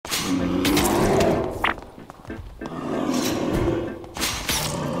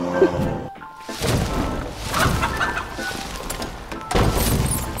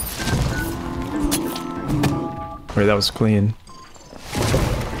Wait, that was clean.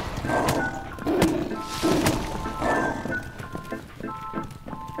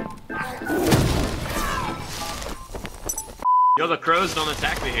 Yo, the crows don't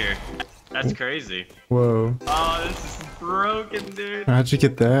attack me here. That's crazy. Whoa. Oh, this is broken, dude. How'd you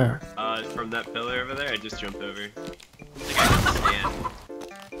get there? From that pillar over there, I just jumped over. I think I can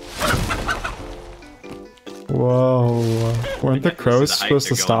stand. Whoa. Weren't the crows supposed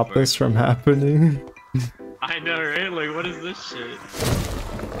to stop this from happening? I know, right? Like, what is this shit?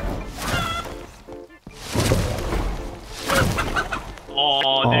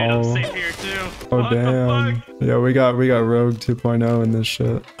 Oh, dude, I'm safe here too. Oh, what damn. The fuck? Yeah, we got Rogue 2.0 in this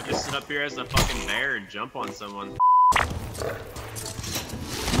shit. Just sit up here as a fucking bear and jump on someone.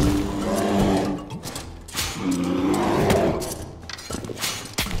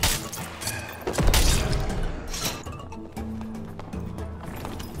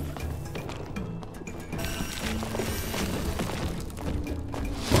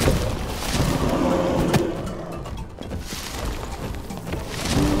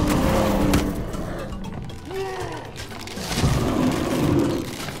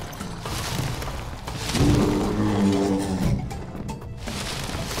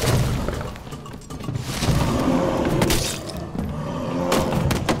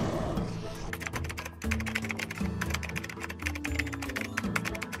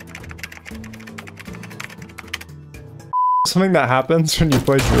 Something that happens when you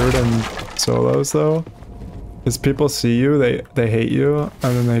play Druid and solos though is people see you, they hate you,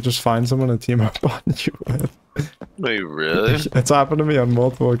 and then they just find someone to team up on you with. Wait, really? It's happened to me on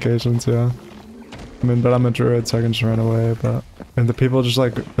multiple occasions, yeah. I mean, but I'm a Druid, so I can just run away, but... And the people just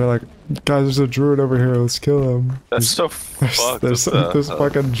like, they're like, guys, there's a Druid over here, let's kill him. That's so fucked. There's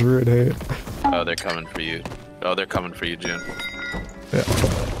fucking Druid hate. Oh, they're coming for you. Oh, they're coming for you, June. Yeah.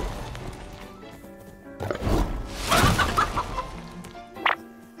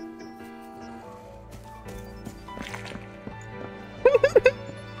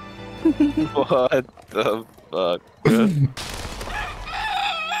 What the fuck, dude?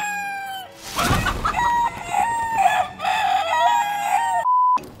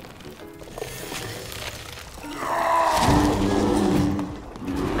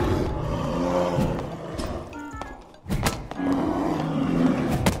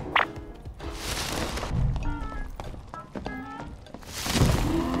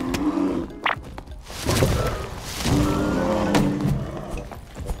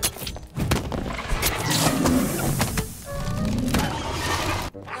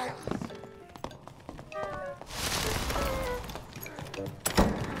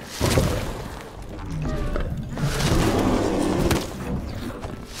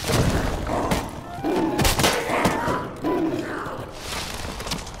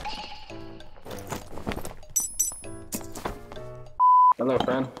 Hello,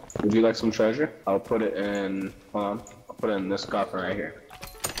 friend. Would you like some treasure? I'll put it in, I'll put it in this coffer right here.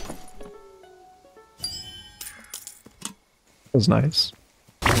 That was nice.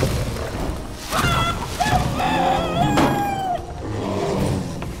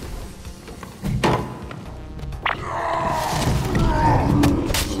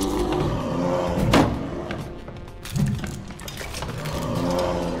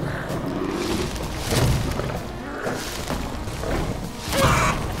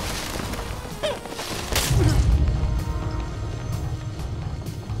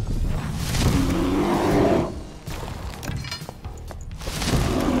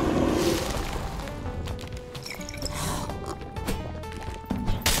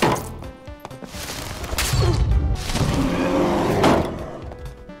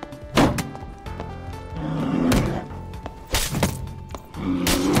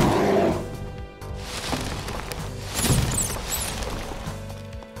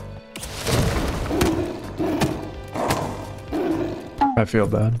 I feel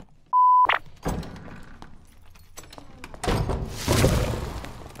bad.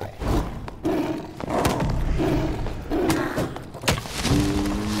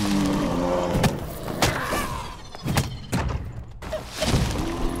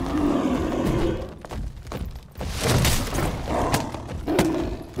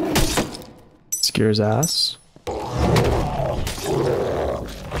 Scares ass.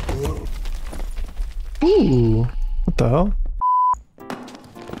 Ooh, what the hell?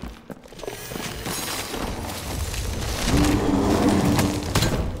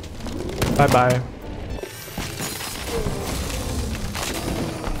 Bye-bye.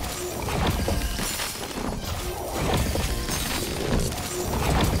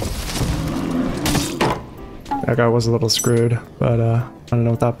 That guy was a little screwed, but I don't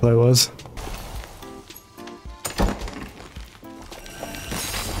know what that play was.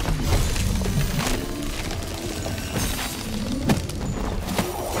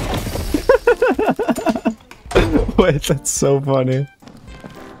 Wait, that's so funny.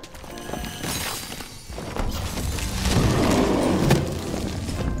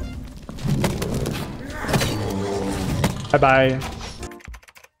 Bye-bye.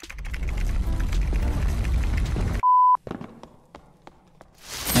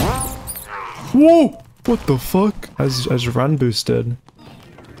 Whoa! What the fuck? As run boosted.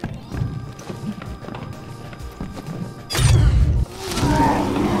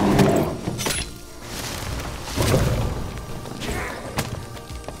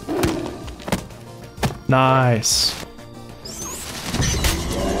 Nice.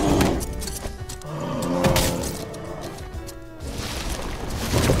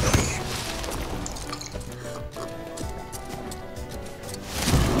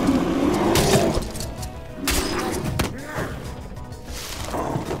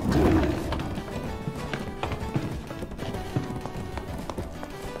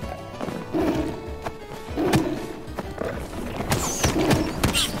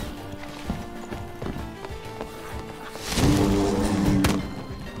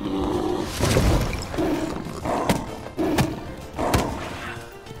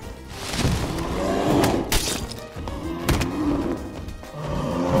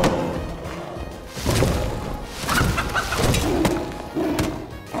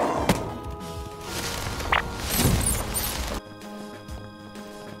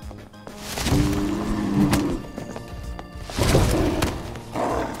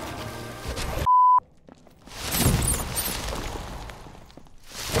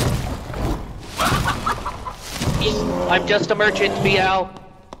 I'm just a merchant, Meow.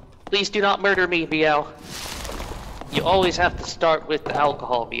 Please do not murder me, Meow. You always have to start with the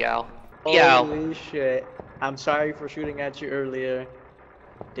alcohol, Meow. Meow. Holy shit. I'm sorry for shooting at you earlier.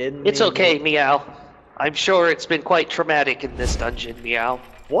 Didn't It's mean okay, it. Meow. I'm sure it's been quite traumatic in this dungeon, Meow.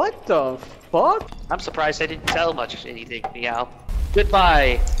 What the fuck? I'm surprised I didn't tell much anything, Meow.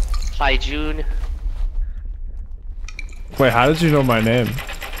 Goodbye, Hi June. Wait, how did you know my name?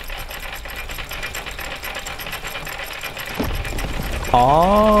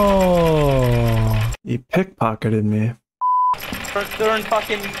 Oh, he pickpocketed me. Turn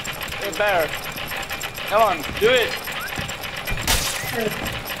fucking bear. Come on, do it.